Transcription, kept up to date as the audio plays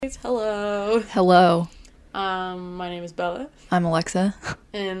Hello. Hello. My name is Bella. I'm Alexa.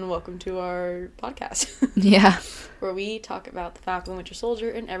 And welcome to our podcast. Yeah. Where we talk about the Falcon, Winter Soldier,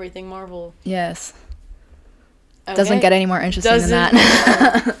 and everything Marvel. Yes. Okay. Doesn't get any more interesting than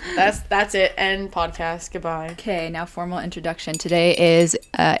that. That's it. End podcast. Goodbye. Okay, now formal introduction. Today is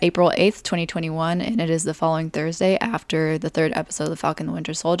April 8th, 2021, and it is the following Thursday after the third episode of The Falcon and the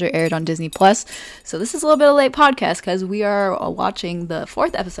Winter Soldier aired on Disney+. So this is a little bit of a late podcast because we are watching the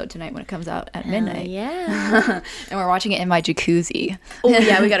fourth episode tonight when it comes out at midnight. Yeah. And we're watching it in my jacuzzi. Oh,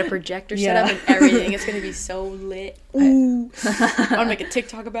 yeah, we got a projector set up and everything. It's going to be so lit. Ooh. I want to make a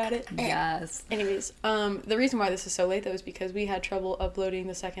TikTok about it. Yes. Anyways, the reason why this is so late, though, is because we had trouble uploading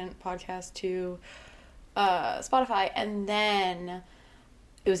the second podcast to Spotify, and then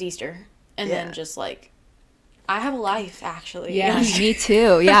it was Easter. And then just, like, I have a life, actually. Yeah, me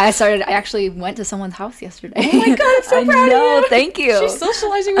too. Yeah, I actually went to someone's house yesterday. Oh my god, I'm so proud of you. Thank you. She's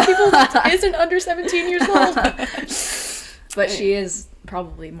socializing with people that isn't under 17 years old. But she is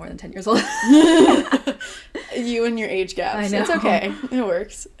probably more than 10 years old. You and your age gaps. I know. It's okay. It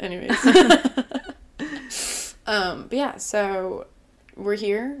works. Anyways. But yeah, so we're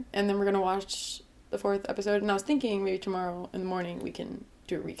here, and then we're going to watch the fourth episode. And I was thinking maybe tomorrow in the morning we can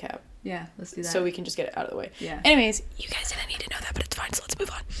do a recap. Yeah, let's do that. So we can just get it out of the way. Yeah. Anyways, you guys didn't need to know that, but it's fine, so let's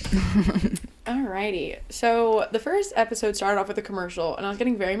move on. Alrighty. So the first episode started off with a commercial, and I was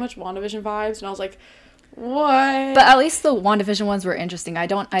getting very much WandaVision vibes, and I was like, what? But at least the WandaVision ones were interesting. I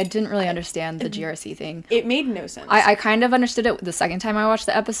didn't really understand the GRC thing. It made no sense. I kind of understood it the second time I watched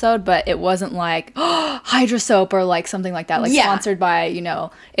the episode, but it wasn't like Hydra soap or like something like that, like sponsored by,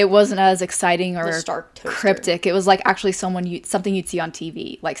 it wasn't as exciting or cryptic. It was like actually something you'd see on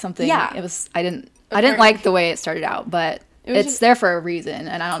TV, like something. Yeah. It was. I didn't like the way it started out, but it's there for a reason,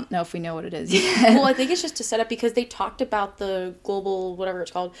 and I don't know if we know what it is yet. Well, I think it's just to set up because they talked about the global, whatever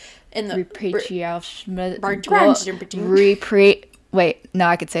it's called, in the I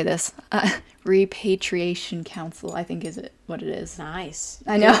could say this. Repatriation Council, I think is what it is. Nice.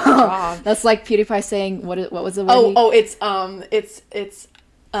 I know. That's like PewDiePie saying what was the word? It's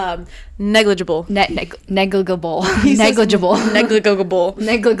negligible. Negligible. Negligible.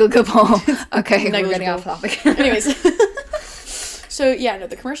 Okay, we're getting off topic. Anyways. So,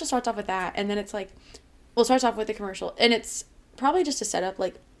 the commercial starts off with that, and then it's like, it starts off with the commercial, and it's probably just to set up,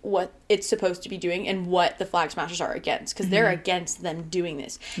 like, what it's supposed to be doing and what the Flag Smashers are against, because they're against them doing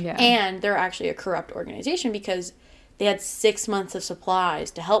this. Yeah. And they're actually a corrupt organization because they had 6 months of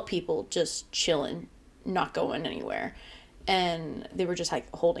supplies to help people just chilling, not going anywhere. And they were just, like,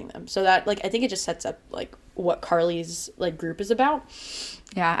 holding them. So that, like, I think it just sets up, like, what Carly's, like, group is about.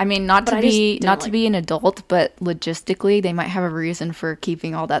 Yeah, I mean, not to be an adult, but logistically, they might have a reason for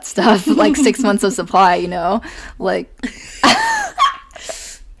keeping all that stuff, like 6 months of supply, like.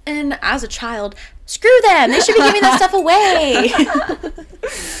 And as a child, screw them! They should be giving that stuff away!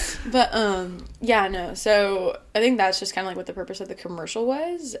 But, so I think that's just kind of like what the purpose of the commercial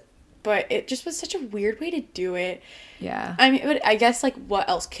was. But it just was such a weird way to do it. Yeah. I mean, but I guess, like, what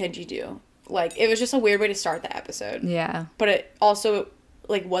else could you do? Like, it was just a weird way to start the episode. Yeah. But it also,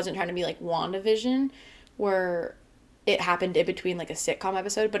 like, wasn't trying to be, like, WandaVision, where it happened in between, like, a sitcom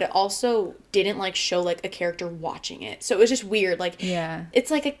episode, but it also didn't, like, show, like, a character watching it. So it was just weird. Like, it's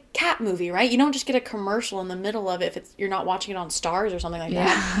like a cat movie, right? You don't just get a commercial in the middle of it if you're not watching it on Stars or something like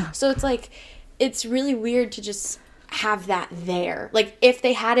that. So it's, like, it's really weird to just have that there. Like, if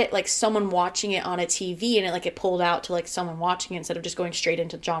they had it, like, someone watching it on a TV and it pulled out to, like, someone watching it instead of just going straight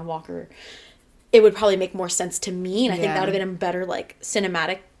into John Walker, it would probably make more sense to me, and I think that would have been a better, like,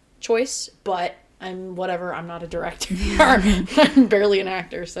 cinematic choice. But I'm not a director. I'm barely an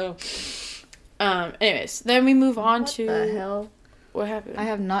actor. So anyways, then we move on to what the hell? What happened? I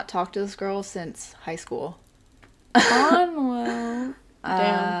have not talked to this girl since high school. Well,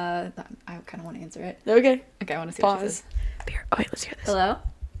 damn. I kind of want to answer it. Okay, I want to see Pause. what she says. Oh, wait, let's hear this. Hello?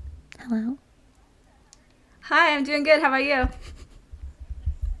 Hello? Hi, I'm doing good. How about you?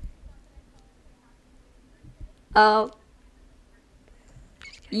 Oh.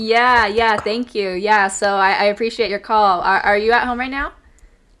 Yeah, thank you. Yeah, so I appreciate your call. Are you at home right now?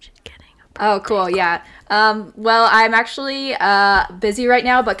 Just kidding. Oh, cool, yeah. Well, I'm actually busy right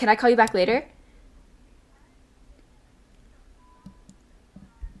now, but can I call you back later?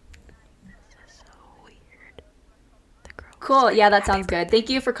 This is so weird. Cool, yeah, that sounds good. Thank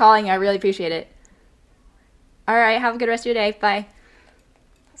you for calling. I really appreciate it. All right, have a good rest of your day. Bye.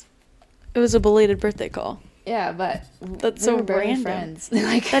 It was a belated birthday call. Yeah, but that's so random. Friends.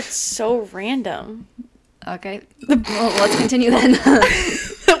 That's so random. Okay. Well, let's continue then.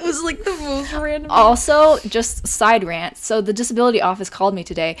 That was like the most random. Also, just side rant. So the disability office called me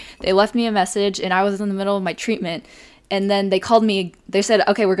today. They left me a message, and I was in the middle of my treatment. And then they called me. They said,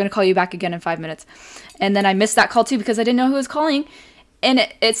 okay, we're going to call you back again in 5 minutes. And then I missed that call, too, because I didn't know who was calling. And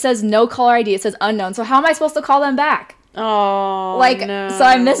it says no caller ID. It says unknown. So how am I supposed to call them back? Oh, like, no. So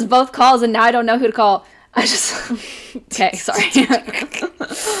I missed both calls, and now I don't know who to call. I just... Okay, sorry.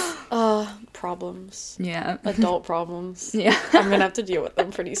 Problems. Yeah. Adult problems. Yeah. I'm going to have to deal with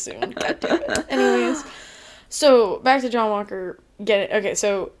them pretty soon. God damn it. Anyways. So, back to John Walker. Okay,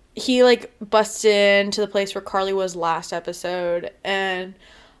 so he, like, busts into the place where Carly was last episode, and,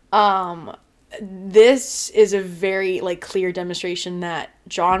 this is a very, like, clear demonstration that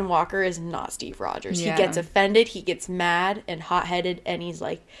John Walker is not Steve Rogers. Yeah. He gets offended, he gets mad and hot-headed, and he's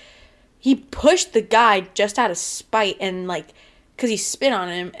like, he pushed the guy just out of spite and, like, because he spit on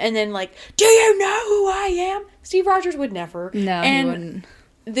him, and then, like, do you know who I am? Steve Rogers would never. No, he wouldn't.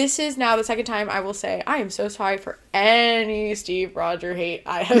 This is now the second time I will say I am so sorry for any Steve Rogers hate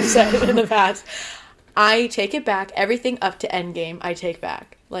I have said in the past. I take it back. Everything up to Endgame, I take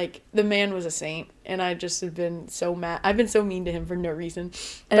back. Like, the man was a saint, and I just have been so mad. I've been so mean to him for no reason.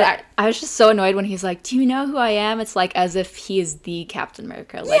 But I was just so annoyed when he's like, do you know who I am? It's like as if he is the Captain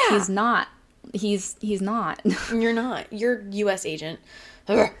America. Like, he's not. He's not. You're not. You're U.S. agent.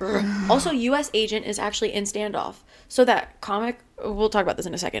 Also, U.S. agent is actually in Standoff. So that comic, we'll talk about this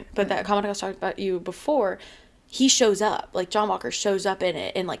in a second, but that comic I was talking about you before, he shows up. Like, John Walker shows up in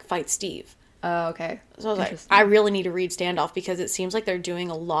it and, like, fights Steve. Oh, okay. So I was like, I really need to read Standoff because it seems like they're doing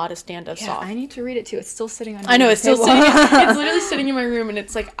a lot of Standoff stuff. I need to read it too. It's still sitting on. I know, it's still sitting. It's literally sitting in my room, and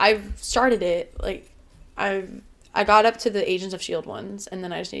it's like I've started it. Like I got up to the Agents of S.H.I.E.L.D. ones, and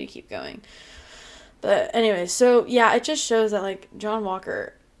then I just need to keep going. But anyway, so yeah, it just shows that like John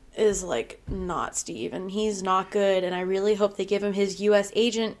Walker is like not Steve, and he's not good, and I really hope they give him his U.S.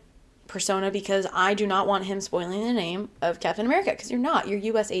 agent persona because I do not want him spoiling the name of Captain America because you're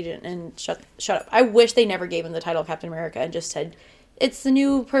U.S. agent, and shut up. I wish they never gave him the title of Captain America and just said it's the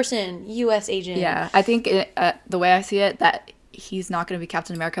new person, U.S. agent. Yeah, I think the way I see it, that he's not going to be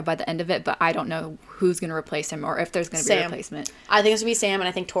Captain America by the end of it, but I don't know who's going to replace him or if there's going to be a replacement. I think it's going to be Sam, and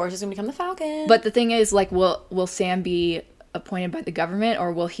I think Taurus is going to become the Falcon. But the thing is, like, will Sam be appointed by the government,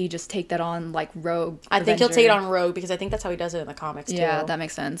 or will he just take that on like Rogue? I think he'll take it on Rogue because I think that's how he does it in the comics too. Yeah, that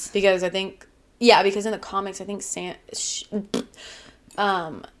makes sense. Because because in the comics I think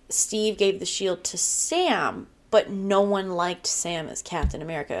Steve gave the shield to Sam, but no one liked Sam as Captain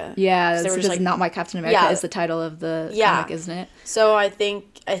America. Yeah, that's like, not my Captain America is the title of the comic, isn't it? So I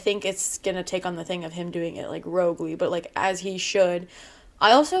think it's gonna take on the thing of him doing it like roguely, but like as he should. I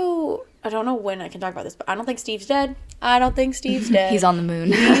don't know when I can talk about this, but I don't think Steve's dead. He's on the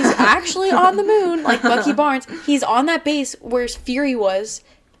moon. He's actually on the moon, like Bucky Barnes. He's on that base where Fury was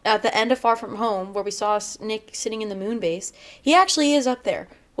at the end of Far From Home, where we saw Nick sitting in the moon base. He actually is up there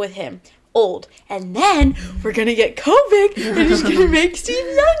with him, old. And then we're going to get Kobik, and he's going to make Steve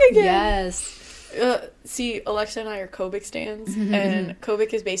young again. Yes. See, Alexa and I are Kobik stans, and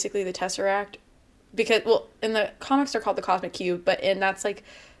Kobik is basically the Tesseract. Because, well, in the comics they're called the Cosmic Cube, that's like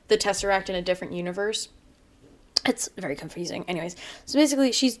the Tesseract in a different universe. It's very confusing. Anyways, so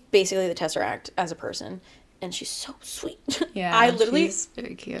basically, she's basically the Tesseract as a person, and she's so sweet. Yeah, she's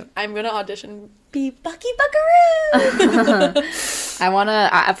very cute. I'm gonna audition be Bucky Buckaroo.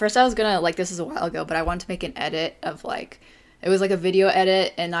 At first I was gonna, like, this is a while ago, but I wanted to make an edit of, like, it was like a video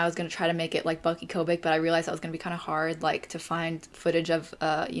edit, and I was gonna try to make it like Bucky Kobik, but I realized that was gonna be kind of hard, like, to find footage of,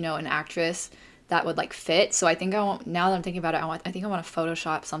 an actress that would like fit. So I think now that I'm thinking about it, I think I want to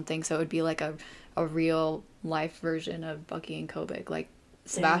Photoshop something so it would be like a real life version of Bucky and Kobik, like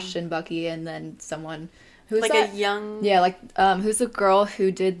Sebastian Bucky, and then someone who's like that? A young who's the girl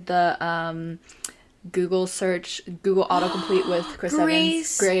who did the Google autocomplete with Chris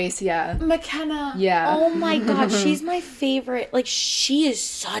Evans? Grace, yeah. McKenna. Yeah. Oh my god, she's my favorite. Like, she is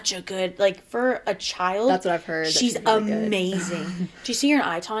such a good, like, for a child. That's what I've heard. She's really amazing. Do you see her in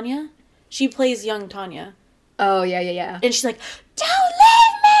I, Tonya? She plays young Tanya. Oh, yeah. And she's like, don't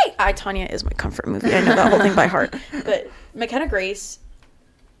leave me! I, Tanya is my comfort movie. I know that whole thing by heart. But McKenna Grace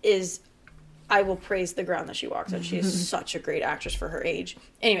I will praise the ground that she walks on. She is such a great actress for her age.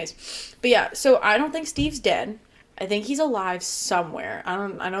 Anyways, but yeah, so I don't think Steve's dead. I think he's alive somewhere.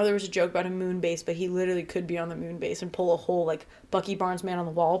 I know there was a joke about a moon base, but he literally could be on the moon base and pull a whole, like, Bucky Barnes man on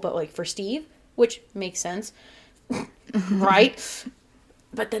the wall, but, like, for Steve, which makes sense. Right?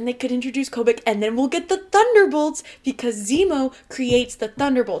 But then they could introduce Kobik, and then we'll get the Thunderbolts, because Zemo creates the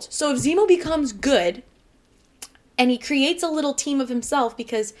Thunderbolts. So if Zemo becomes good, And he creates a little team of himself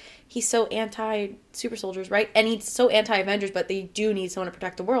because he's so anti-super soldiers, right? And he's so anti-Avengers, but they do need someone to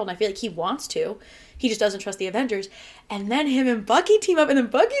protect the world. And I feel like he wants to. He just doesn't trust the Avengers. And then him and Bucky team up, and then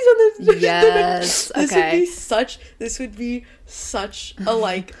Bucky's on this. Yes. This would be such a,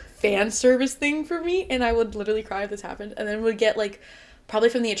 like, fan service thing for me. And I would literally cry if this happened. And then we'd get, like, probably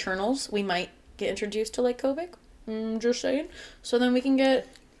from the Eternals, we might get introduced to, like, Kobik. Just saying. So then we can get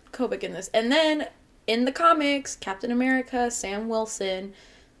Kobik in this. And then in the comics, Captain America, Sam Wilson,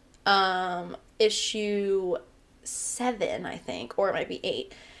 issue 7, I think, or it might be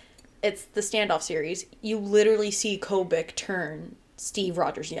 8. It's the Standoff series. You literally see Kobik turn Steve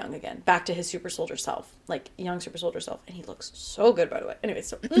Rogers young again, back to his super soldier self, like young super soldier self, and he looks so good, by the way.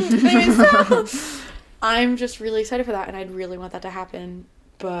 Anyways, I'm just really excited for that, and I'd really want that to happen.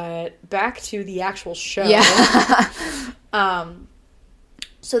 But back to the actual show. Yeah.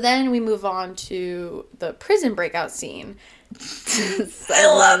 So then we move on to the prison breakout scene. I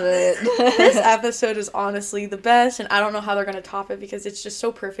love it. This episode is honestly the best, and I don't know how they're going to top it because it's just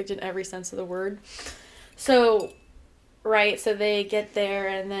so perfect in every sense of the word. So, right, so they get there,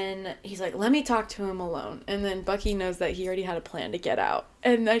 and then he's like, let me talk to him alone. And then Bucky knows that he already had a plan to get out.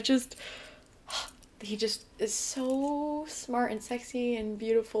 And he just is so smart and sexy and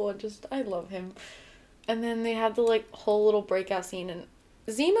beautiful, and just, I love him. And then they had the, like, whole little breakout scene, and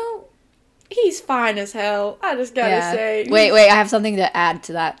Zemo, he's fine as hell. I just gotta say. Wait, I have something to add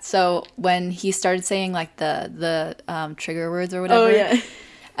to that. So when he started saying, like, the trigger words or whatever. Oh, yeah.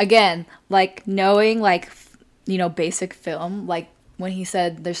 Again, like, knowing, like, you know, basic film, like, when he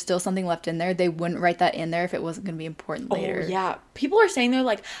said there's still something left in there, they wouldn't write that in there if it wasn't going to be important later. Oh, yeah. People are saying, they're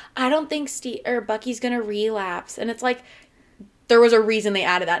like, I don't think Bucky's gonna relapse. And it's like, there was a reason they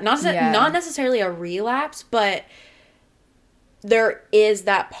added that. Not necessarily a relapse, but there is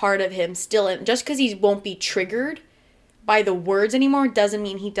that part of him still in. Just because he won't be triggered by the words anymore doesn't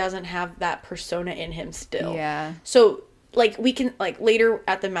mean he doesn't have that persona in him still. Yeah. So, like, we can, like, later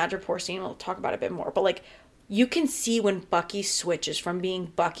at the Madripoor scene, we'll talk about it a bit more, but, like, you can see when Bucky switches from being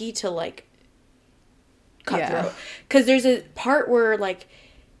Bucky to, like, Cutthroat. Because there's a part where, like,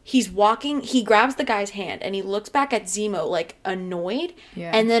 he's walking, he grabs the guy's hand, and he looks back at Zemo, like, annoyed,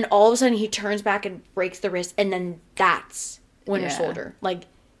 and then all of a sudden he turns back and breaks the wrist, and then that's Winter Soldier, like,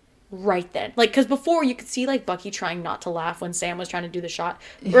 right then. Like, because before you could see, like, Bucky trying not to laugh when Sam was trying to do the shot.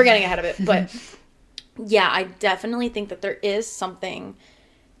 We're getting ahead of it, but yeah, I definitely think that there is something's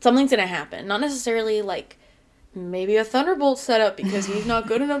gonna happen. Not necessarily, like, maybe a Thunderbolt setup because he's not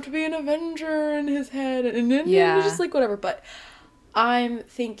good enough to be an Avenger in his head, and then he's just, like, whatever, but I'm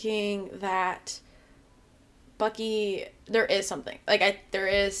thinking that Bucky, there is something. Like,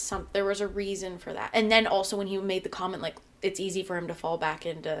 there was a reason for that. And then also when he made the comment, like, it's easy for him to fall back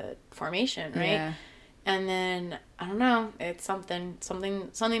into formation, right? Yeah. And then, I don't know, it's something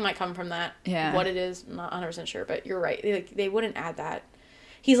might come from that. Yeah. What it is, not 100% sure, but you're right. Like, they wouldn't add that.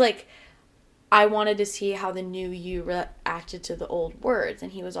 He's like, I wanted to see how the new you reacted to the old words.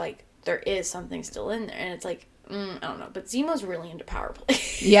 And he was like, there is something still in there. And it's like, I don't know. But Zemo's really into power play.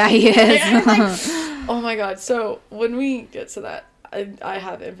 Yeah, he is. Like, oh my god. So, when we get to that, I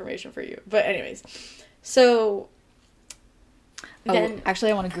have information for you. But anyways, so...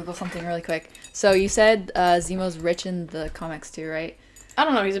 actually, I want to Google something really quick. So you said Zemo's rich in the comics too, right? I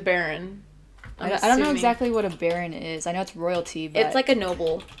don't know. He's a baron. I don't know exactly what a baron is. I know it's royalty, but... It's like a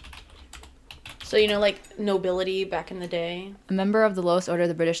noble. So, you know, like, nobility back in the day. A member of the lowest order of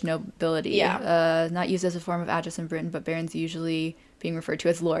the British nobility. Yeah. Not used as a form of address in Britain, but barons usually being referred to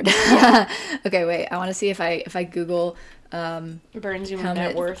as lord. Yeah. Okay, wait. I want to see if I Google... Baron Zemo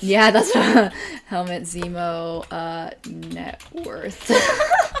net worth. Yeah, that's Helmut Zemo net worth.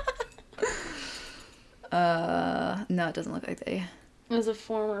 No, it doesn't look like they. As a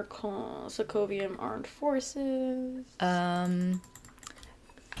former Sokovian armed forces.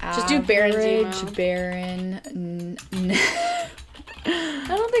 Just do Baron Zemo. Baron. I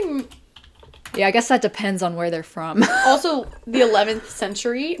don't think. Yeah, I guess that depends on where they're from. Also, the 11th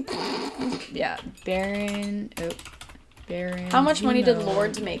century. Yeah, Baron. How much money did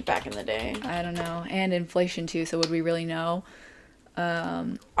lords make back in the day? I don't know. And inflation, too, so would we really know?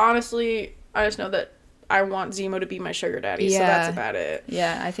 Honestly, I just know that I want Zemo to be my sugar daddy, so that's about it.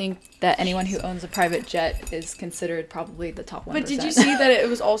 Yeah, I think that anyone who owns a private jet is considered probably the top 1%. But did you see that it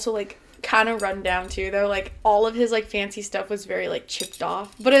was also, like, kind of run down, too, though? Like, all of his, like, fancy stuff was very, like, chipped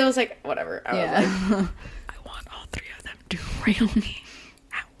off. But it was, like, whatever. I was like, I want all 3 of them to rail me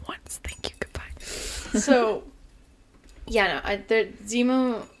at once. Thank you. Goodbye. So... Yeah, no,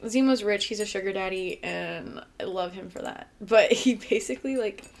 Zemo's rich, he's a sugar daddy, and I love him for that. But he basically,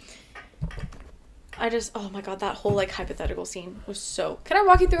 like, oh my god, that whole, like, hypothetical scene was so... Can I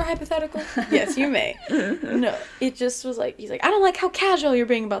walk you through a hypothetical? Yes, you may. No, it just was like, he's like, I don't like how casual you're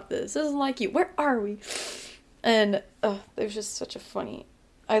being about this. This isn't like you. Where are we? And, there's just such a funny...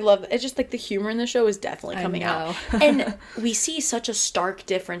 I love it. It's just, like, the humor in the show is definitely coming out. And we see such a stark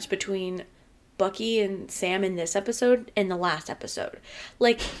difference between Bucky and Sam in this episode and the last episode.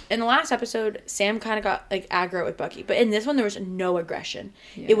 Like, in the last episode, Sam kind of got, like, aggro with Bucky. But in this one, there was no aggression.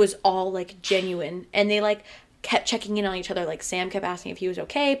 Yeah. It was all, like, genuine. And they, like, kept checking in on each other. Like, Sam kept asking if he was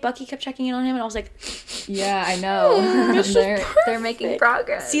okay. Bucky kept checking in on him. And I was like... Yeah, I know. They're making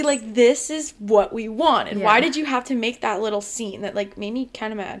progress. See, like, this is what we want. And why did you have to make that little scene that, like, made me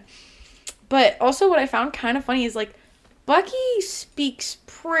kind of mad? But also what I found kind of funny is, like, Bucky speaks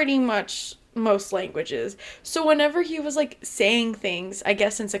pretty much... most languages. So whenever he was, like, saying things, I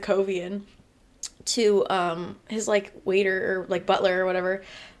guess in Sokovian, to his, like, waiter or, like, butler or whatever,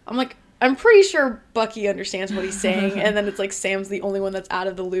 I'm like, I'm pretty sure Bucky understands what he's saying, and then it's like Sam's the only one that's out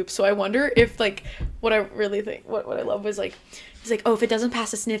of the loop. So I wonder if, like, what I really think, what I love was, like, he's like, oh, if it doesn't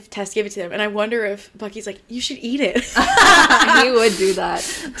pass a sniff test, give it to him. And I wonder if Bucky's like, you should eat it. He would do that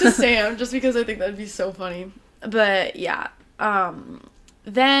to Sam, just because I think that'd be so funny. But yeah,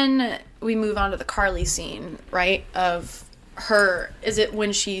 then we move on to the Carly scene, right? Of her, is it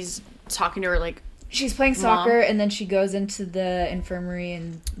when she's talking to her, like, she's playing soccer, and then she goes into the infirmary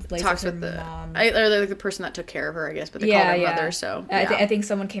and talks with the mom. Or like the person that took care of her, I guess, but they called her mother, so yeah. I think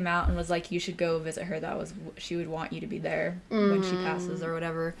someone came out and was like, you should go visit her. She would want you to be there when she passes or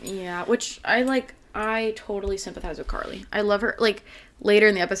whatever. Yeah, which I totally sympathize with Carly. I love her, like, later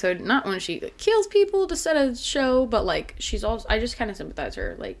in the episode, not when she kills people to set a show, but, like, she's also, I just kind of sympathize with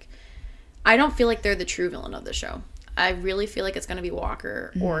her. Like, I don't feel like they're the true villain of the show. I really feel like it's going to be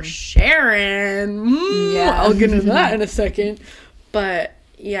Walker or Sharon. Yeah. I'll get into that in a second. But,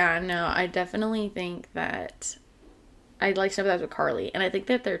 yeah, no, I definitely think that I'd like sympathize with Carly. And I think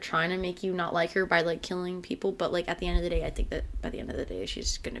that they're trying to make you not like her by, like, killing people. But, like, at the end of the day, I think that by the end of the day,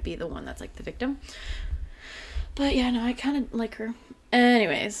 she's going to be the one that's, like, the victim. But, yeah, no, I kind of like her.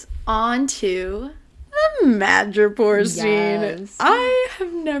 Anyways, on to the Madripoor scene. I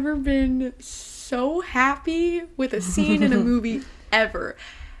have never been so happy with a scene in a movie ever.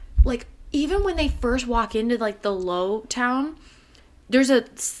 Like, even when they first walk into, like, the low town,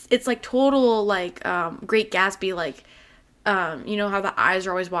 it's like total, like, Great Gatsby, like, you know how the eyes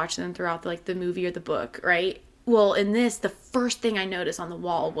are always watching them throughout the movie or the book, right? Well, in this, the first thing I noticed on the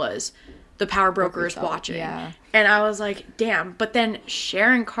wall was the power broker is watching. Yeah. And I was like, damn. But then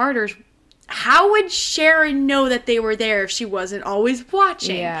Sharon Carter's, how would Sharon know that they were there if she wasn't always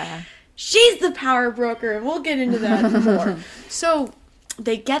watching? Yeah. She's the power broker, and we'll get into that more. So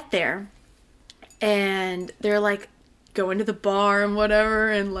they get there, and they're, like, going to the bar and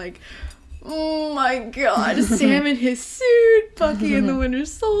whatever, and, like, oh my god, Sam in his suit, Bucky in the Winter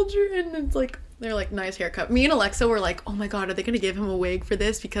Soldier, and it's, like, they're, like, nice haircut. Me and Alexa were like, oh my god, are they going to give him a wig for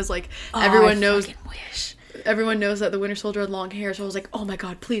this? Because, like, everyone knows that the Winter Soldier had long hair, so I was like, oh my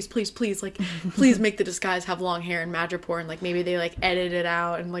god, please, like, please make the disguise have long hair in Madripoor, and, like, maybe they, like, edit it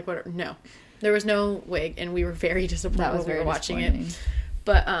out, and, like, whatever. No. There was no wig, and we were very disappointed when we were watching it.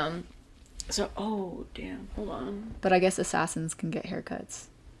 But, so, oh, damn, hold on. But I guess assassins can get haircuts.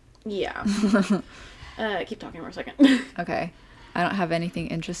 Yeah. Keep talking for a second. Okay. I don't have anything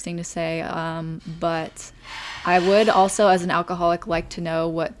interesting to say, but I would also, as an alcoholic, like to know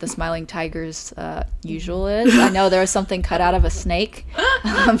what the Smiling Tiger's usual is. I know there was something cut out of a snake,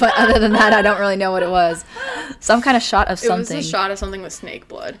 but other than that, I don't really know what it was. Some kind of shot of something. It was a shot of something with snake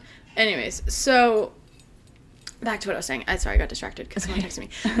blood. Anyways, so back to what I was saying. Sorry, I got distracted because someone texted me.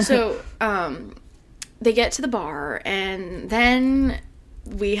 So they get to the bar, and then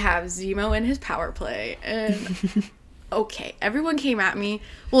we have Zemo in his power play, and... Okay, everyone came at me.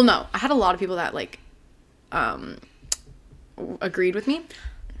 Well, no, I had a lot of people that, like, agreed with me.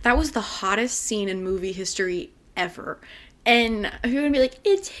 That was the hottest scene in movie history ever. And you're gonna be like,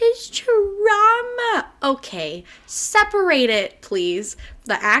 it's his trauma. Okay, separate it, please.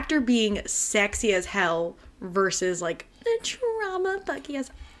 The actor being sexy as hell versus, like, the trauma Bucky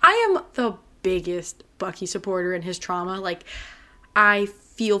has. I am the biggest Bucky supporter in his trauma. Like, I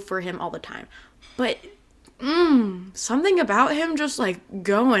feel for him all the time. But... something about him just, like,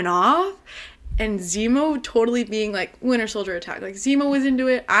 going off, and Zemo totally being, like, Winter Soldier attack. Like, Zemo was into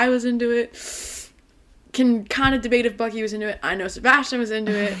it, I was into it. Can kind of debate if Bucky was into it. I know Sebastian was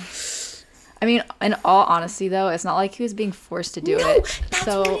into it. I mean, in all honesty, though, it's not like he was being forced to do it. No, that's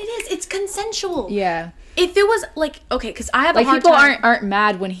what it is. It's consensual. Yeah. If it was, like, okay, because I have a hard time... Like, people aren't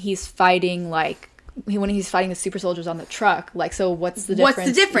mad when he's fighting, like, when he's fighting the super soldiers on the truck. Like, so what's the difference? What's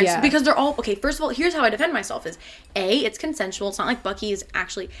the difference? Yeah. Because they're all... Okay, first of all, here's how I defend myself is, A, it's consensual. It's not like Bucky is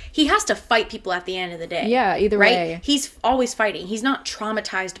actually... He has to fight people at the end of the day. Yeah, either way. He's always fighting. He's not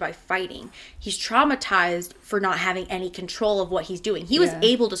traumatized by fighting. He's traumatized for not having any control of what he's doing. He was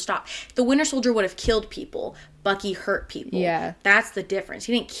able to stop. The Winter Soldier would have killed people. Bucky hurt people. Yeah. That's the difference.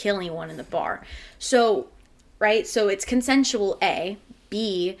 He didn't kill anyone in the bar. So, right? So it's consensual, A.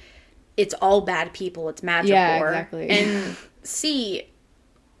 B... It's all bad people. It's magic war. Exactly. And C,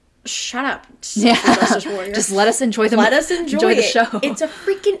 shut up. Just let us enjoy the show. It's a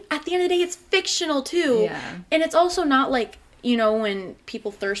freaking, at the end of the day, it's fictional too. Yeah. And it's also not like, you know, when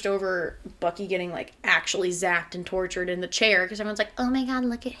people thirst over Bucky getting like actually zapped and tortured in the chair because everyone's like, oh my God,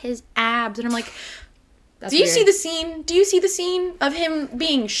 look at his abs. And I'm like, do you see the scene? Do you see the scene of him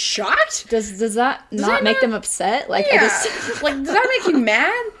being shocked? Does that not make them upset? Like, yeah. Like, does that make you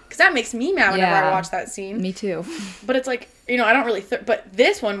mad? Because that makes me mad whenever I watch that scene. Me too. But it's like, you know, I don't really... but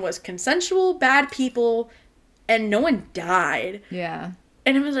this one was consensual, bad people, and no one died. Yeah.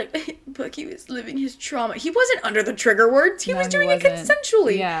 And I was like, Bucky was living his trauma. He wasn't under the trigger words. He was doing it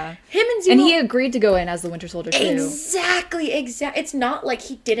consensually. Yeah. Him and Zemo... And he agreed to go in as the Winter Soldier, too. Exactly. It's not like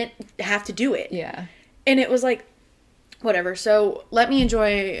he didn't have to do it. Yeah. And it was like, whatever. So let me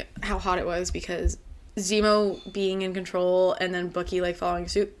enjoy how hot it was because Zemo being in control and then Bucky like following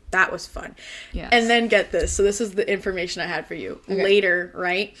suit, that was fun. Yes. And then get this. So this is the information I had for you. Okay. Later,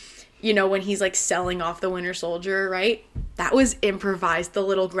 right? You know, when he's like selling off the Winter Soldier, right? That was improvised, the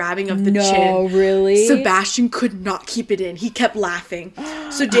little grabbing of the chin. No, really? Sebastian could not keep it in. He kept laughing.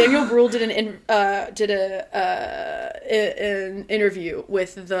 So Daniel Bruhl did an interview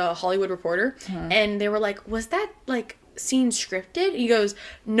with the Hollywood Reporter, and they were like, was that like scene scripted? He goes,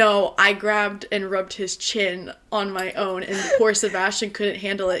 no, I grabbed and rubbed his chin on my own, and poor Sebastian couldn't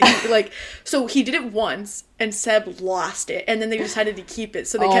handle it. So he did it once, and Seb lost it, and then they decided to keep it,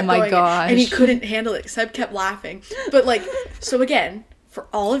 so they kept going, and he couldn't handle it. Seb kept laughing. But like, so again, for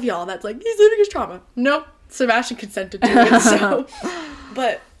all of y'all that's like, he's living his trauma. Nope, Sebastian consented to it, so.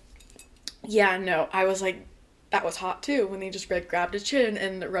 But, yeah, no, I was like, that was hot too, when they just grabbed his chin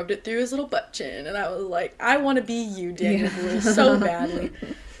and rubbed it through his little butt chin. And I was like, I want to be you, Daniel Bruhl, so badly.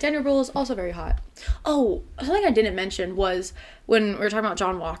 Daniel Bruhl is also very hot. Oh, something I didn't mention was when we were talking about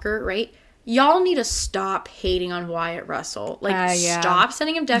John Walker, right? Y'all need to stop hating on Wyatt Russell. Like, stop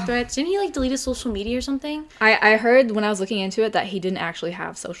sending him death threats. Didn't he, like, delete his social media or something? I heard when I was looking into it that he didn't actually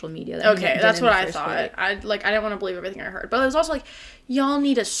have social media. Okay, that's what I thought. I didn't want to believe everything I heard. But it was also like, y'all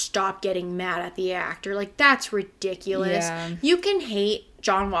need to stop getting mad at the actor. Like, that's ridiculous. Yeah. You can hate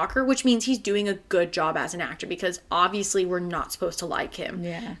John Walker, which means he's doing a good job as an actor, because obviously we're not supposed to like him.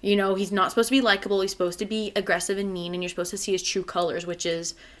 Yeah. You know, he's not supposed to be likable. He's supposed to be aggressive and mean, and you're supposed to see his true colors, which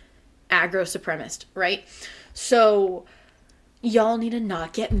is aggro supremacist, right? So y'all need to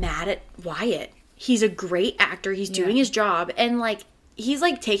not get mad at Wyatt. He's a great actor. He's doing his job, and like, he's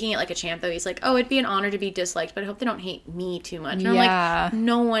like taking it like a champ, though. He's like, oh, it'd be an honor to be disliked, but I hope they don't hate me too much. And I'm like,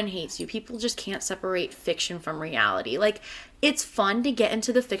 no one hates you. People just can't separate fiction from reality. Like, it's fun to get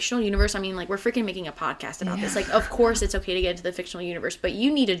into the fictional universe. I mean, like, we're freaking making a podcast about this. Like, of course it's okay to get into the fictional universe, but you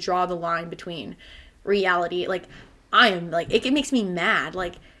need to draw the line between reality. Like, I am, like, it makes me mad.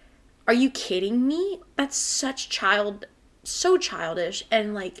 Like, are you kidding me? That's so childish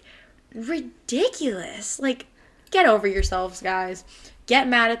and, like, ridiculous. Like, get over yourselves, guys. Get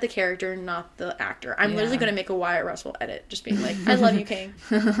mad at the character, not the actor. I'm literally going to make a Wyatt Russell edit, just being like, I love you, King.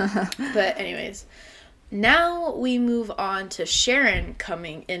 But anyways, now we move on to Sharon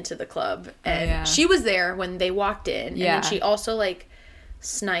coming into the club. And she was there when they walked in. And then she also, like,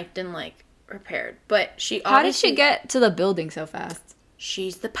 sniped and, like, repaired. But she How did she get to the building so fast?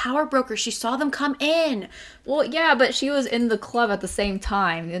 She's the power broker. She saw them come in. Well, yeah, but she was in the club at the same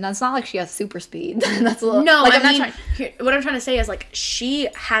time, and it's not like she has super speed. That's a little... No, like, what I'm trying to say is, like, she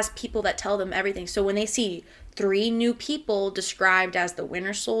has people that tell them everything. So when they see 3 new people described as the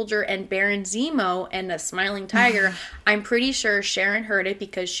Winter Soldier and Baron Zemo and a smiling tiger, I'm pretty sure Sharon heard it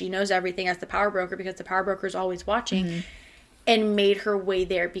because she knows everything as the power broker, because the power broker is always watching. And made her way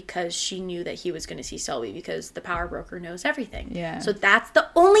there because she knew that he was going to see Selby, because the power broker knows everything. Yeah. So that's the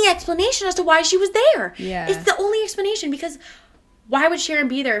only explanation as to why she was there. Yeah. It's the only explanation, because why would Sharon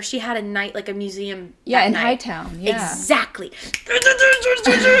be there if she had a night, like a museum? Yeah, in Hightown. Yeah. Exactly.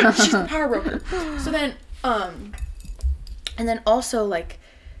 She's the power broker. So then, and then also, like,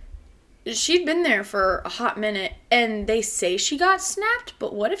 she'd been there for a hot minute, and they say she got snapped,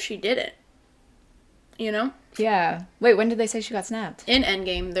 but what if she didn't? You know? Yeah. Wait, when did they say she got snapped? In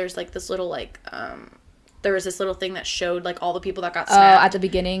Endgame, there's, like, this little, like, there was this little thing that showed like all the people that got snapped. At the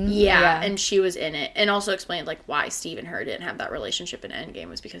beginning? Yeah, and she was in it. And also explained like why Steve and her didn't have that relationship in Endgame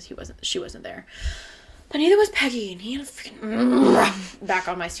was because she wasn't there. But neither was Peggy, and he had a freaking back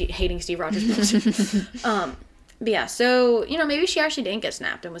on my hating Steve Rogers position. But yeah, so, you know, maybe she actually didn't get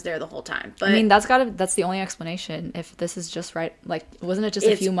snapped and was there the whole time. But I mean, that's the only explanation. If this is just right, like, wasn't it just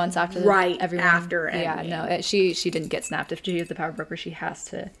a few months after everyone? After Endgame? Yeah, no, she didn't get snapped. If she is the power broker, she has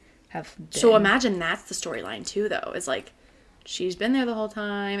to have been. So imagine that's the storyline too, though. It's like she's been there the whole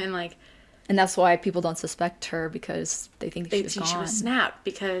time, and like, and that's why people don't suspect her because they think she was snapped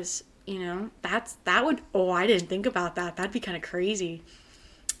because, you know, that would. Oh, I didn't think about that. That'd be kind of crazy.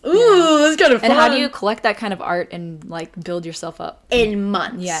 Ooh, that's kind of fun. And how do you collect that kind of art and, like, build yourself up? In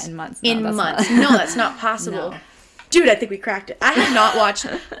months. Yeah, in months. No, that's not possible. No. Dude, I think we cracked it. I have not watched...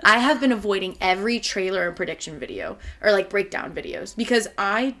 I have been avoiding every trailer and prediction video. Or, like, breakdown videos. Because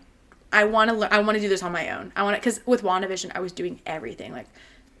I want to do this on my own. Because with WandaVision, I was doing everything. Like,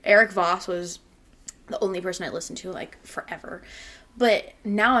 Eric Voss was the only person I listened to, like, forever. But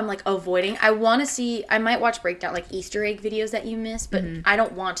now I'm, like, avoiding. I want to see... I might watch breakdown, like, Easter egg videos that you miss. But I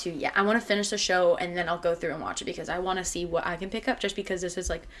don't want to yet. I want to finish the show, and then I'll go through and watch it. Because I want to see what I can pick up. Just because this is,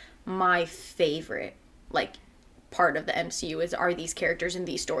 like, my favorite, like, part of the MCU are these characters and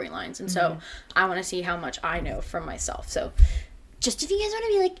these storylines. And so I want to see how much I know from myself. So just if you guys want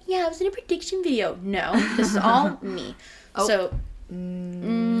to be like, yeah, I was in a prediction video. No, this is all me. Oh. So...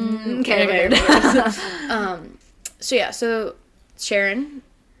 okay. So, yeah, so... Sharon,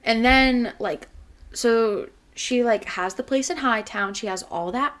 and then, like, so she, like, has the place in Hightown, she has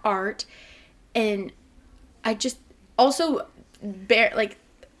all that art, and I just, also, like,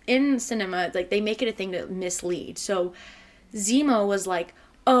 in cinema, like, they make it a thing to mislead, so Zemo was like,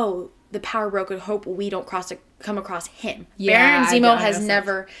 oh, the power broker, hope we don't come across him. Yeah, Baron Zemo has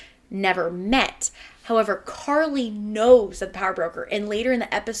never met. However, Carly knows that the power broker, and later in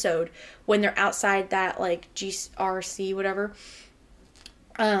the episode, when they're outside that, like, GRC, whatever,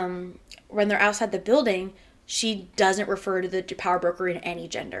 when they're outside the building, she doesn't refer to the power broker in any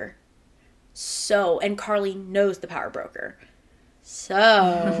gender. So, and Carly knows the power broker.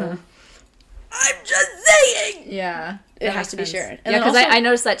 So, I'm just saying! Yeah. It has to be Sharon. And yeah, because I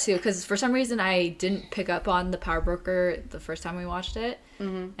noticed that too, because for some reason I didn't pick up on the power broker the first time we watched it.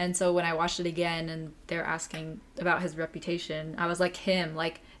 Mm-hmm. And so when I watched it again and they're asking about his reputation, I was like, him,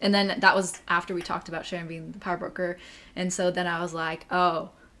 like, and then that was after we talked about Sharon being the power broker. And so then I was like, oh,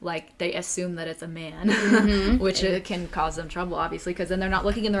 like, they assume that it's a man, which can cause them trouble, obviously, because then they're not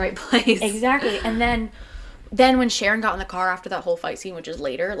looking in the right place. Exactly. And then when Sharon got in the car after that whole fight scene, which is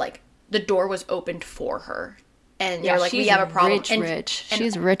later, like, the door was opened for her. And they're like, we have a problem.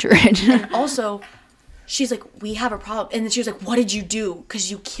 She's rich. And also, she's like, we have a problem. And then she was like, what did you do?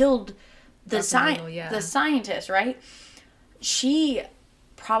 Because you killed the scientist, right? She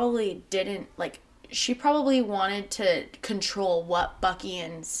probably didn't, like, she probably wanted to control what Bucky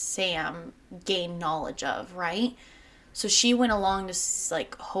and Sam gained knowledge of, right? So she went along to,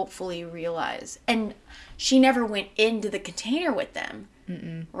 like, hopefully realize. And she never went into the container with them,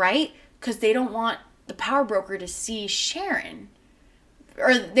 right? Because they don't want the power broker to see Sharon.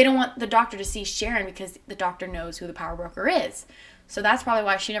 Or they don't want the doctor to see Sharon because the doctor knows who the power broker is. So that's probably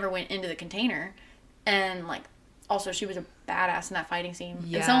why she never went into the container. And, like, also she was a badass in that fighting scene.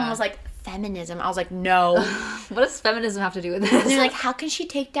 Yeah. And someone was like, feminism. I was like, no. What does feminism have to do with this? And they're like, how can she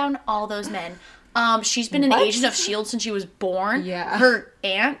take down all those men? She's been an agent of S.H.I.E.L.D. since she was born. Yeah. Her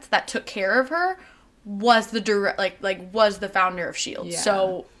aunt that took care of her was the was the founder of S.H.I.E.L.D. Yeah.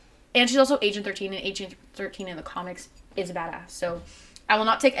 So, and she's also Agent 13, and Agent 13 in the comics is a badass. So, I will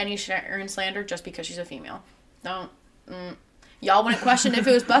not take any Sharon slander just because she's a female. Don't. Y'all wouldn't question if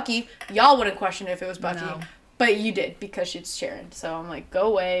it was Bucky. Y'all wouldn't question if it was Bucky. No. But you did because she's Sharon. So, I'm like, go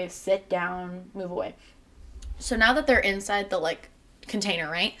away, sit down, move away. So, now that they're inside the, like, container,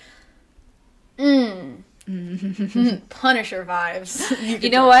 right? Punisher vibes.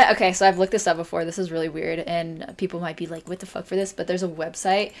 You know what? Okay, so I've looked this up before. This is really weird, and people might be like, what the fuck for this? But there's a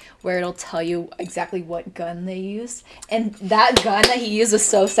website where it'll tell you exactly what gun they used. And that gun that he used was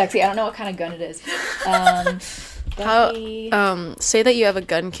so sexy. I don't know what kind of gun it is. Say that you have a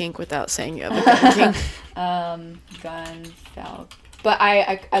gun kink without saying you have a gun kink. Gun falcon. But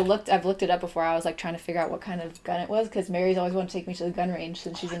I've looked it up before. I was like trying to figure out what kind of gun it was because Mary's always wanted to take me to the gun range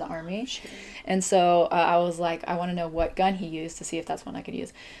since she's in the army. Sure. And so I was like, I want to know what gun he used to see if that's one I could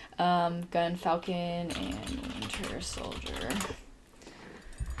use. Gun falcon and Winter Soldier.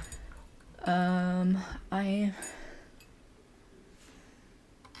 Gun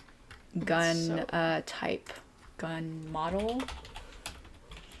type, gun model.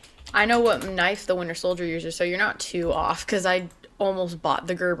 I know what knife the Winter Soldier uses, so you're not too off, because I almost bought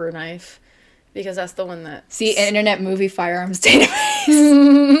the Gerber knife, because that's the one that... See, Internet Movie Firearms Database.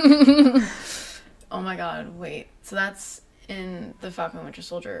 Oh my god, wait. So that's in the Falcon Winter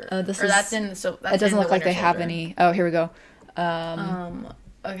Soldier. That's in... So it doesn't look like they have any... Oh, here we go.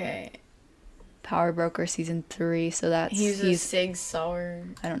 Okay. Power Broker Season 3, so that's... He's Sig Sauer.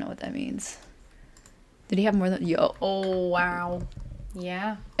 I don't know what that means. Did he have more than... Yo. Oh, wow.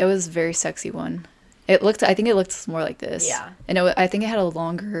 Yeah. It was a very sexy one. I think it looked more like this. Yeah. And I think it had a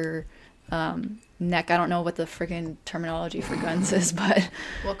longer neck. I don't know what the freaking terminology for guns is, but...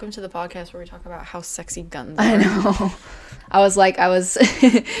 Welcome to the podcast where we talk about how sexy guns are. I know.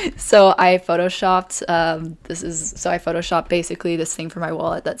 So I photoshopped, I photoshopped basically this thing for my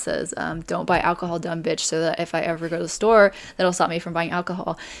wallet that says, don't buy alcohol, dumb bitch, so that if I ever go to the store, that'll stop me from buying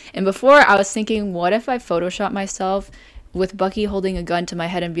alcohol. And before, I was thinking, what if I Photoshop myself with Bucky holding a gun to my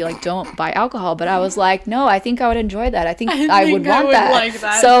head and be like, don't buy alcohol? But I was like, no, I think I would enjoy that. I think I would want that. Like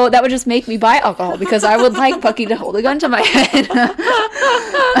that. So that would just make me buy alcohol, because I would like Bucky to hold a gun to my head.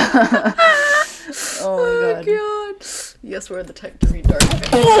 Oh my god. Yes, we're the type to read dark fiction.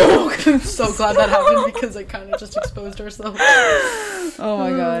 Oh, I'm so glad that happened, because I kind of just exposed ourselves. Oh my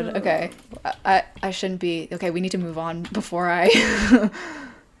god. Okay. I shouldn't be... Okay, we need to move on before I...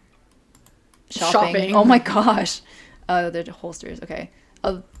 Shopping. Oh my gosh. They're holsters. Okay.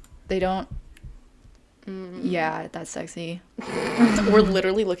 They don't... Yeah, that's sexy. We're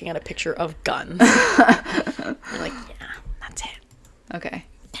literally looking at a picture of guns. We're like, yeah, that's it. Okay.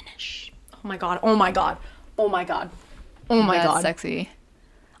 Finish. Oh my god. Oh my god. Oh my god. Oh my god. That's sexy.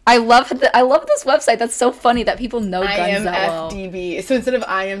 I love this website. That's so funny that people know guns that well. IMFDB. So instead of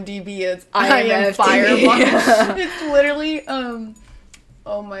IMDb, it's I am Fireball. It's literally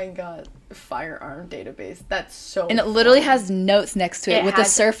oh my god, firearm database. That's so And it literally has notes next to it with the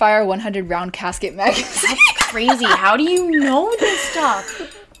Surfire 100 round casket magazine. That's crazy. How do you know this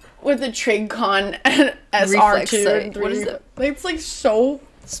stuff? With the TrigCon and SR2 and 3. What is it? It's like so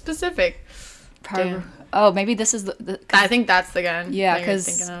specific. Oh, maybe this is the I think that's the gun. Yeah,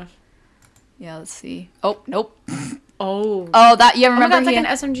 because... Yeah, let's see. Oh, nope. Oh, that... Yeah, remember it's like an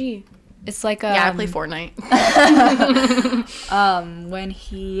SMG. It's like... yeah, I play Fortnite. When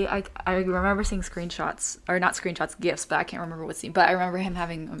I remember seeing screenshots. Or not screenshots, GIFs, but I can't remember what scene. But I remember him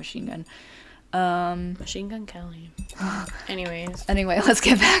having a machine gun. Machine Gun Kelly. Anyway, let's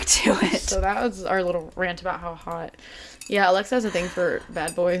get back to it. So that was our little rant about how hot. Yeah, Alexa has a thing for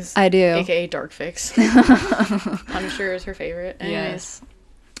bad boys. I do. AKA Dark Fix. Punisher is her favorite. Anyways, yes.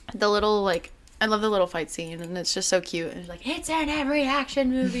 The little, like, I love the little fight scene, and it's just so cute. And it's like, it's in every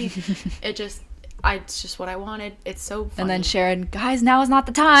action movie. It's just what I wanted. It's so funny. And then Sharon, guys, now is not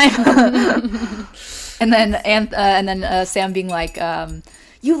the time. and then Sam being like,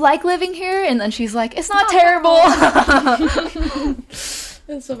 you like living here? And then she's like, it's not terrible.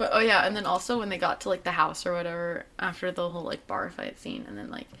 It's so fun. Oh yeah, and then also when they got to like the house or whatever after the whole like bar fight scene, and then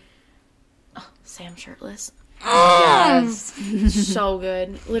like Sam shirtless. Yes. So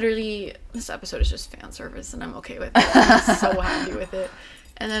good. Literally, this episode is just fan service, and I'm okay with it. I'm so happy with it.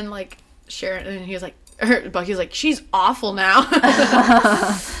 And then like Sharon, and he was like, Bucky's like, she's awful now.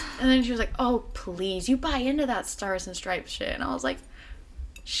 And then she was like, oh please, you buy into that Stars and Stripes shit, and I was like,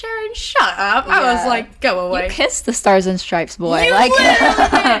 Sharon, shut up. Yeah. I was like, go away. You kissed the Stars and Stripes boy. You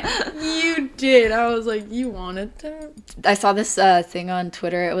you did. I was like, you wanted to. I saw this thing on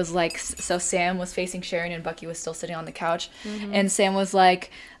Twitter. It was like, so Sam was facing Sharon and Bucky was still sitting on the couch. Mm-hmm. And Sam was like,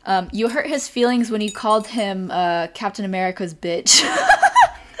 you hurt his feelings when you called him Captain America's bitch.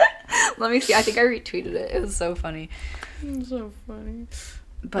 Let me see. I think I retweeted it. It was so funny. It's so funny.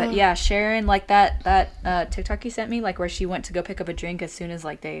 But yeah, Sharon, like that TikTok you sent me, like where she went to go pick up a drink as soon as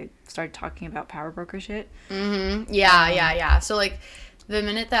like they started talking about power broker shit. Mm-hmm. Yeah. So like the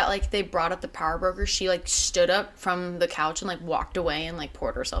minute that like they brought up the power broker, she like stood up from the couch and like walked away and like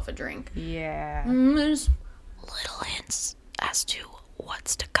poured herself a drink. Yeah. There's little hints as to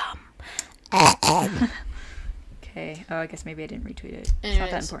what's to come. Okay. Oh, I guess maybe I didn't retweet it. Anyways, it's not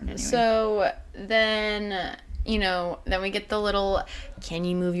that important anyway. So then... then we get the little, can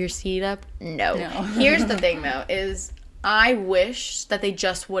you move your seat up? No. Here's the thing, though, is I wish that they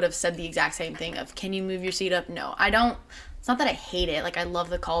just would have said the exact same thing of, can you move your seat up? No, I don't. It's not that I hate it. Like, I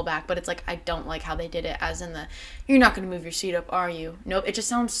love the callback, but it's like, I don't like how they did it, as in the, you're not going to move your seat up, are you? Nope. It just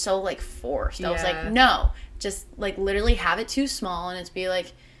sounds so, like, forced. Yeah. I was like, no. Just, like, literally have it too small, and it's be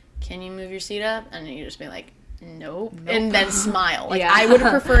like, can you move your seat up? And then you just be like, nope. And then smile. Like, I would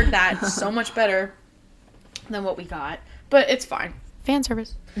have preferred that so much better than what we got, but it's fine. Fan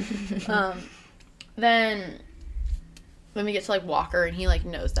service. Then then we get to, like, Walker, and he, like,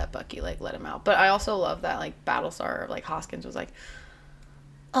 knows that Bucky, like, let him out. But I also love that, like, Battlestar, like, Hoskins was like,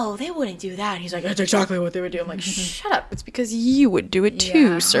 oh, they wouldn't do that. And he's like, that's exactly what they would do. I'm like, shut up. It's because you would do it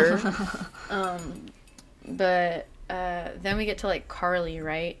too, sir. But then we get to, like, Carly,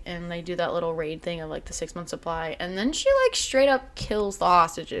 right? And they do that little raid thing of, like, the 6-month supply. And then she, like, straight up kills the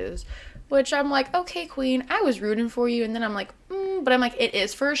hostages. Which I'm like, okay, queen, I was rooting for you. And then I'm like, but I'm like, it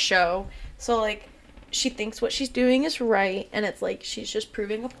is for a show. So, like, she thinks what she's doing is right, and it's like she's just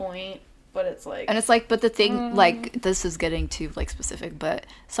proving a point, but it's like... And it's like, but the thing, like, this is getting too, like, specific, but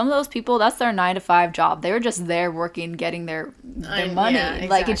some of those people, that's their 9-to-5 job. They were just there working, getting their money. Yeah, exactly.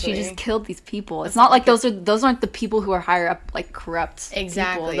 Like, and she just killed these people. It's not like those aren't the people who are higher up, like, corrupt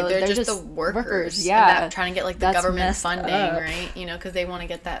exactly. people. They're just the workers. Yeah. Trying to get, like, the government funding, right? You know, because they want to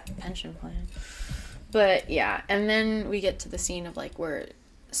get that pension plan. But, yeah. And then we get to the scene of, like, where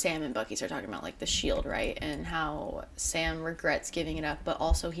Sam and Bucky start talking about, like, the shield, right? And how Sam regrets giving it up, but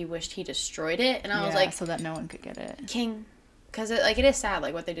also he wished he destroyed it. And I was like... so that no one could get it. King. Because, it is sad,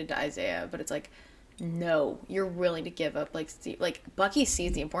 like, what they did to Isaiah, but it's like, no, you're willing to give up, like, like, Bucky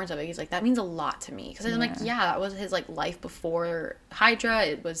sees the importance of it. He's like, that means a lot to me. Because I'm like, yeah, that was his, like, life before Hydra.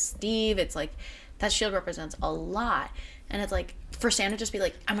 It was Steve. It's like, that shield represents a lot. And it's like, for Sam to just be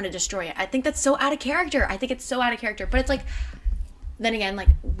like, I'm going to destroy it. I think that's so out of character. I think it's so out of character. But it's like... Then again, like,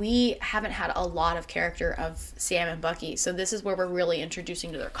 we haven't had a lot of character of Sam and Bucky, so this is where we're really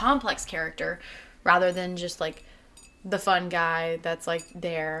introducing to their complex character, rather than just, like, the fun guy that's, like,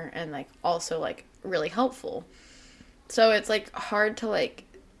 there and, like, also, like, really helpful. So it's, like, hard to, like,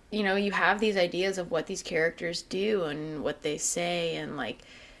 you know, you have these ideas of what these characters do and what they say, and, like,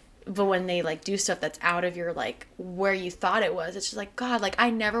 but when they, like, do stuff that's out of your, like, where you thought it was, it's just like, God, like,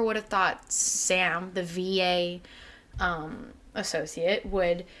 I never would have thought Sam, the VA, associate,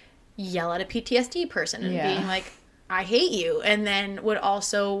 would yell at a PTSD person and being like, I hate you, and then would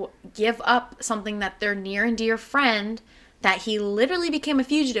also give up something that their near and dear friend that he literally became a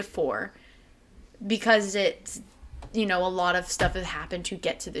fugitive for, because it's, you know, a lot of stuff has happened to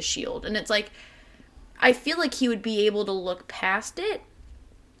get to the shield. And it's like, I feel like he would be able to look past it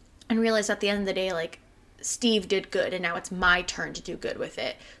and realize at the end of the day, like, Steve did good, and now it's my turn to do good with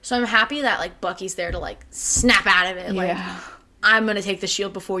it. So I'm happy that, like, Bucky's there to, like, snap out of it. Like, I'm going to take the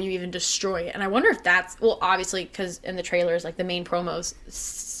shield before you even destroy it. And I wonder if that's... Well, obviously, because in the trailers, like, the main promos,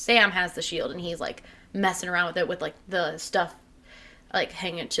 Sam has the shield, and he's, like, messing around with it with, like, the stuff, like,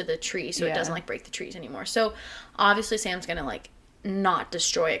 hanging to the tree so it doesn't, like, break the trees anymore. So, obviously, Sam's going to, like, not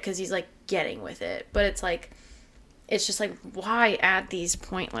destroy it because he's, like, getting with it. But it's, like... It's just like, why add these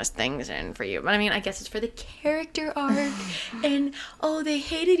pointless things in for you? But I mean, I guess it's for the character arc. And, oh, they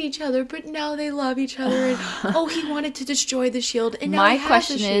hated each other, but now they love each other. And, oh, he wanted to destroy the shield, and now he has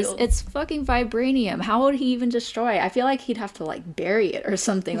the shield. My question is, it's fucking vibranium. How would he even destroy it? I feel like he'd have to, like, bury it or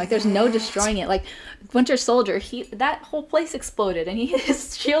something. Like, there's no destroying it. Like, Winter Soldier, that whole place exploded, and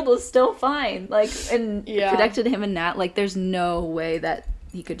his shield was still fine. Like, and protected him in that. Like, there's no way that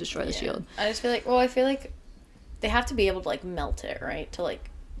he could destroy the shield. I just feel like... They have to be able to, like, melt it, right? To, like...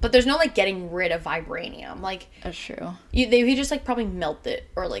 But there's no, like, getting rid of vibranium. Like... That's true. They just, like, probably melt it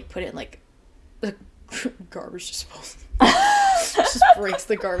or, like, put it in, like, the garbage disposal. Just breaks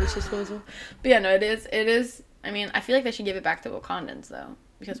the garbage disposal. But, yeah, no, it is... I mean, I feel like they should give it back to Wakandans, though.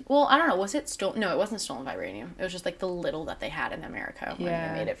 Because, well, I don't know. Was it stolen? No, it wasn't stolen vibranium. It was just, like, the little that they had in America when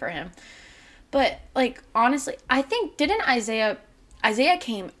they made it for him. But, like, honestly, I think... Didn't Isaiah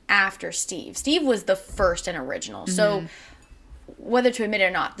came after Steve. Steve was the first and original. So, whether to admit it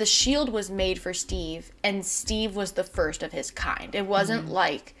or not, the shield was made for Steve, and Steve was the first of his kind. It wasn't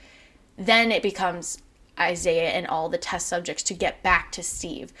like, then it becomes Isaiah and all the test subjects to get back to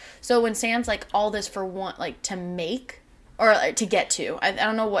Steve. So, when Sam's like, all this for one, like, to make, or like, to get to, I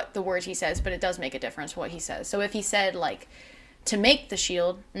don't know what the word he says, but it does make a difference what he says. So, if he said, like, to make the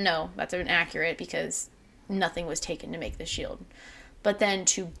shield, no, that's inaccurate, because nothing was taken to make the shield. But then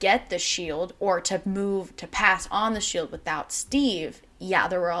to get the shield, or to pass on the shield without Steve, yeah,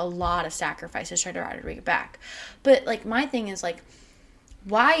 there were a lot of sacrifices trying to bring it back. But, like, my thing is, like,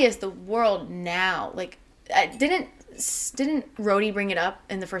 why is the world now, like, didn't Rhodey bring it up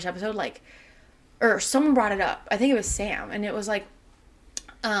in the first episode? Like, or someone brought it up. I think it was Sam. And it was like,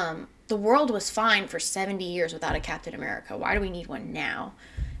 the world was fine for 70 years without a Captain America. Why do we need one now?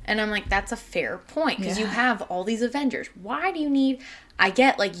 And I'm like, that's a fair point, because you have all these Avengers. Why do you need... I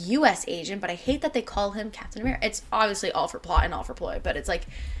get, like, U.S. agent, but I hate that they call him Captain America. It's obviously all for plot and all for ploy, but it's like,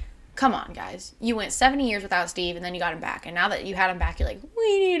 come on, guys. You went 70 years without Steve, and then you got him back. And now that you had him back, you're like,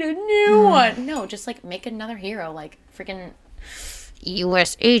 we need a new one. No, just, like, make another hero, like, freaking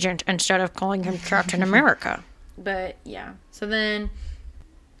U.S. agent instead of calling him Captain America. But yeah. So then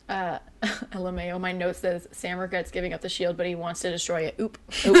LMAO, my note says Sam regrets giving up the shield, but he wants to destroy it. Oop.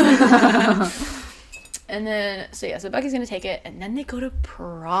 And then, so Bucky's gonna take it, and then they go to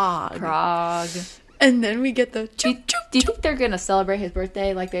Prague. And then we get the do you think they're gonna celebrate his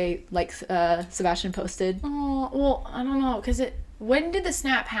birthday like Sebastian posted? Oh, well, I don't know, because when did the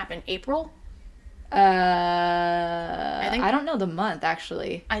snap happen? April? I don't know the month,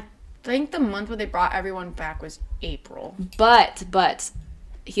 actually. I think the month where they brought everyone back was April. But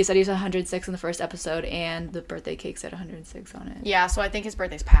he said he was 106 in the first episode, and the birthday cake said 106 on it. Yeah, so I think his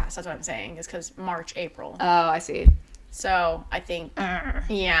birthday's past. That's what I'm saying. It's because March, April. Oh, I see. So I think,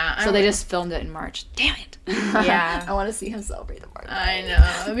 yeah. So they just filmed it in March. Damn it. Yeah. I want to see him celebrate the birthday. I know.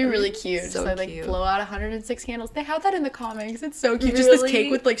 That'd be really cute. So just cute. blow out 106 candles. They have that in the comics. It's so cute. Really? Just this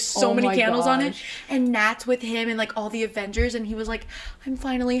cake with so many candles on it. Gosh. And Nat's with him and all the Avengers. And he was like, I'm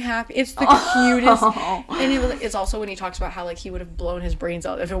finally happy. It's the cutest. And it's also when he talks about how he would have blown his brains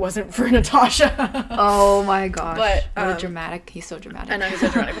out if it wasn't for Natasha. Oh my gosh. But what dramatic. He's so dramatic. I know he's so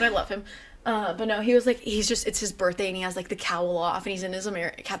dramatic, but I love him. But no, he was it's his birthday and he has the cowl off and he's in his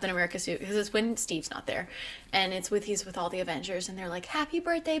Captain America suit because it's when Steve's not there, and he's with all the Avengers and they're like, happy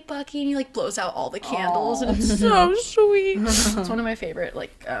birthday, Bucky, and he blows out all the candles. Aww. And it's so sweet. It's one of my favorite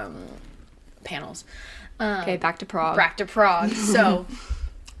panels. Okay, back to Prague. So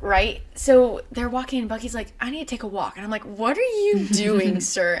right, so they're walking and Bucky's like, I need to take a walk, and I'm like, what are you doing,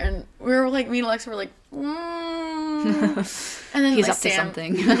 sir? And we were me and Alexa were like, And then he's up to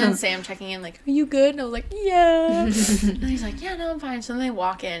something. And then Sam checking in are you good? And I was like, yeah. And he's like, yeah, no, I'm fine. So then they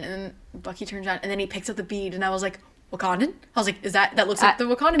walk in and then Bucky turns around and then he picks up the bead and I was like, Wakandan? I was like, is that looks like the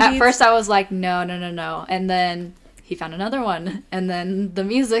Wakandan bead? At first I was like, no. And then he found another one and then the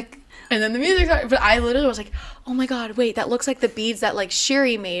music. And then the music started, but I literally was like, oh my god, wait, that looks like the beads that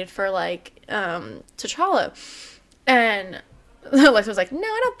Shuri made for T'Challa. And Alexa was like, no,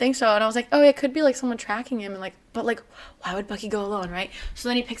 I don't think so. And I was like, oh, it could be someone tracking him and but why would Bucky go alone, right? So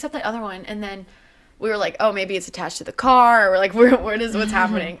then he picks up the other one and then we were like, oh, maybe it's attached to the car, or what's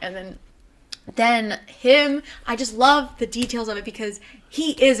happening? And then him, I just love the details of it because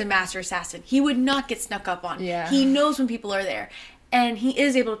he is a master assassin. He would not get snuck up on. Yeah. He knows when people are there. And he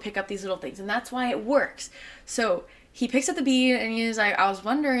is able to pick up these little things, and that's why it works. So he picks up the bead, and he's like, I was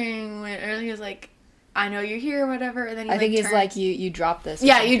wondering, and he was like, I know you're here, or whatever. And then he I think he's like, you dropped this.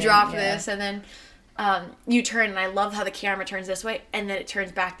 Yeah, you dropped this, and then you turn, and I love how the camera turns this way, and then it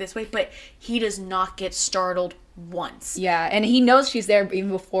turns back this way, but he does not get startled once. Yeah, and he knows she's there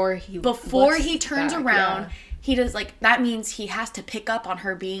even before he turns around. Yeah. He does, that means he has to pick up on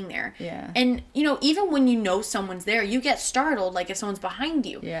her being there. Yeah. And, even when you know someone's there, you get startled, if someone's behind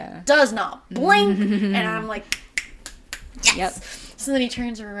you. Yeah. Does not blink. And I'm like, yes. Yep. So then he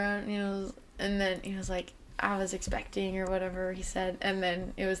turns around, and then he was like, I was expecting, or whatever he said. And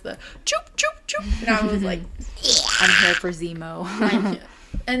then it was the choop, choop, choop. And I was like, yeah. I'm here for Zemo.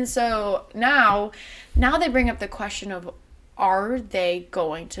 And so now they bring up the question of, are they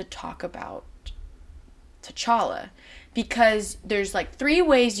going to talk about T'Challa? Because there's 3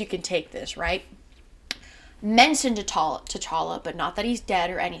 ways you can take this, right? Mention T'Challa, but not that he's dead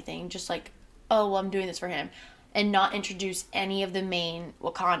or anything. Just oh, well, I'm doing this for him. And not introduce any of the main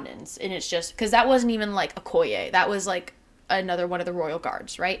Wakandans. And it's just, because that wasn't even Okoye. That was another one of the royal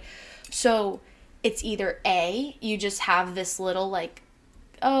guards, right? So it's either A, you just have this little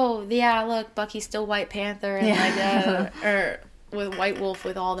oh, yeah, look, Bucky's still White Panther and or with White Wolf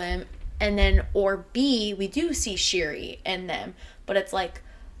with all them. And then, or B, we do see Shuri and them, but it's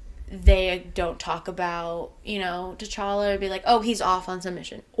they don't talk about, T'Challa, be like, oh, he's off on some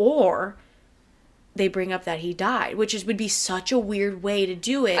mission. Or they bring up that he died, which would be such a weird way to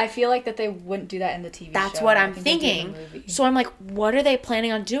do it. I feel that they wouldn't do that in the TV show. That's what I'm thinking. So I'm what are they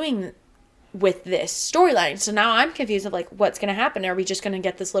planning on doing with this storyline? So now I'm confused of what's going to happen. Are we just going to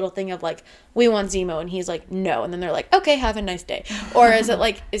get this little thing of we want Zemo, and he's no, and then they're okay, have a nice day? Or is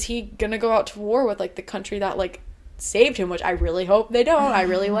it is he going to go out to war with the country that saved him, which I really hope they don't. I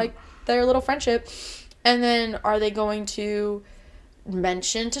really like their little friendship. And then are they going to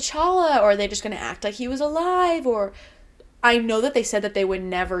mention T'Challa, or are they just going to act like he was alive? Or I know that they said that they would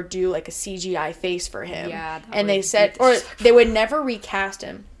never do a CGI face for him. Yeah. And they said, or they would never recast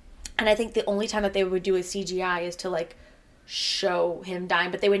him. And I think the only time that they would do a CGI is to show him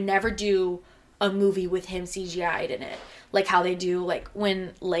dying, but they would never do a movie with him CGI'd in it. How they do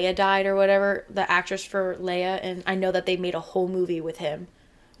when Leia died or whatever, the actress for Leia, and I know that they made a whole movie with her,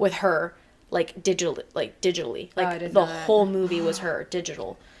 digitally. The whole movie was her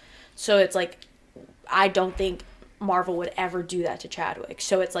digital. So it's I don't think Marvel would ever do that to Chadwick.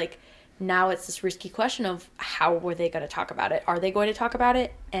 So it's now it's this risky question of how were they going to talk about it? Are they going to talk about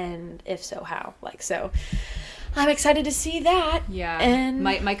it? And if so, how? Like, so I'm excited to see that. Yeah. And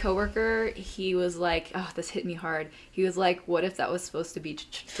my coworker, he was like, oh, this hit me hard. He was like, what if that was supposed to be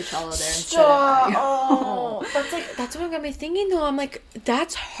T'Challa there instead of Oh, that's what got me thinking though. I'm like,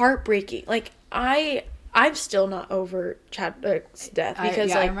 that's heartbreaking. Like, I'm still not over Chadwick's death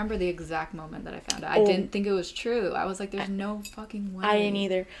because I remember the exact moment that I found out. I didn't think it was true. I was like, there's no fucking way. I didn't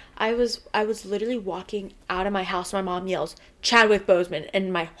either. I was literally walking out of my house. My mom yells, Chadwick Boseman,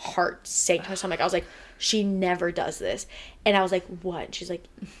 and my heart sank to my stomach. I was like, she never does this. And I was like, what? And she's like,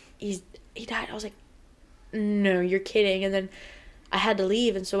 he died. I was like, no, you're kidding. And then I had to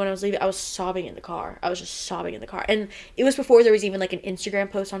leave, and so when I was leaving, I was sobbing in the car. I was just sobbing in the car. And it was before there was even like an Instagram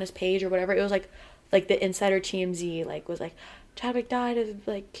post on his page or whatever. It was like the Insider TMZ like was like, Chadwick died of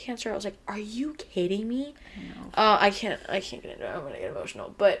like cancer. I was like, are you kidding me? I can't get into it. I'm gonna get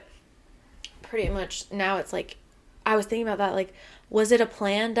emotional. But pretty much now it's like, I was thinking about that, like, was it a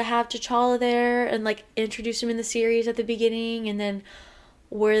plan to have T'Challa there and like introduce him in the series at the beginning, and then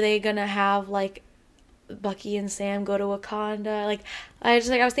were they gonna have like Bucky and Sam go to Wakanda? Like, I was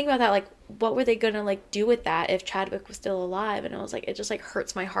thinking about that, like, what were they gonna like do with that if Chadwick was still alive? And I was like, it just like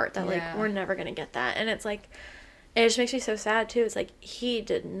hurts my heart that like we're never gonna get that. And it's like, it just makes me so sad too. It's like, he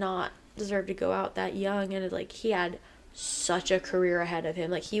did not deserve to go out that young, and it's like he had such a career ahead of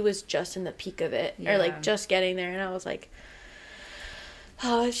him. Like, he was just in the peak of it, or like just getting there. And I was like,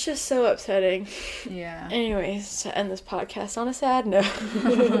 oh, it's just so upsetting. Yeah. Anyways, to end this podcast on a sad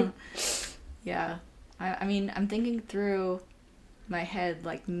note. Yeah. I mean, I'm thinking through my head,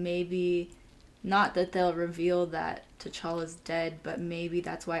 like, maybe not that they'll reveal that T'Challa's dead, but maybe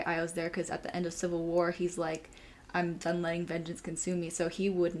that's why Io's there, because at the end of Civil War, he's like, I'm done letting vengeance consume me, so he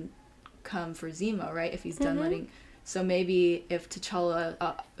wouldn't come for Zemo, right, if he's done letting... So maybe if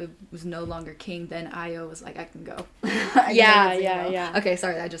T'Challa was no longer king, then Io was like, I can go. Yeah. Okay,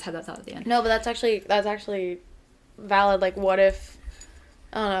 sorry, I just had that thought at the end. No, but that's actually valid. Like, what if,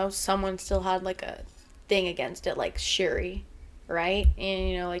 I don't know, someone still had like a thing against it, like Shuri, right? And,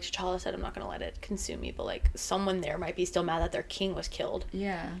 you know, like T'Challa said, I'm not going to let it consume me, but like someone there might be still mad that their king was killed.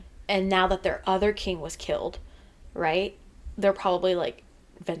 Yeah. And now that their other king was killed, right? They're probably like,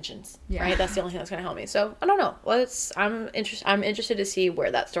 vengeance, right? That's the only thing that's going to help me. So I don't know. I'm interested to see where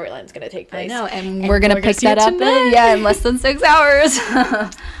that storyline is going to take place. I know, and we're going to pick that up in less than 6 hours.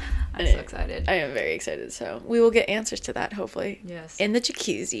 I'm so excited. I am very excited. So we will get answers to that, hopefully. Yes. In the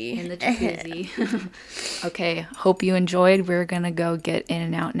jacuzzi. Okay. Hope you enjoyed. We're going to go get in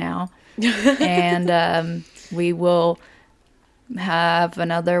and out now. And we will have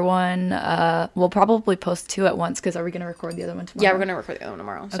another one. We'll probably post 2 at once, because are we going to record the other one tomorrow? Yeah, we're going to record the other one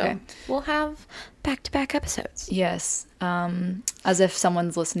tomorrow. So we'll have back-to-back episodes. Yes. As if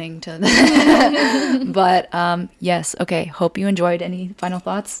someone's listening to but yes. Okay. Hope you enjoyed. Any final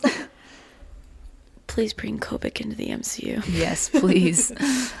thoughts? Please bring Kobik into the MCU. Yes, please.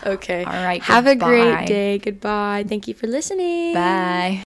 Okay. All right. Have a great day. Goodbye. Thank you for listening. Bye.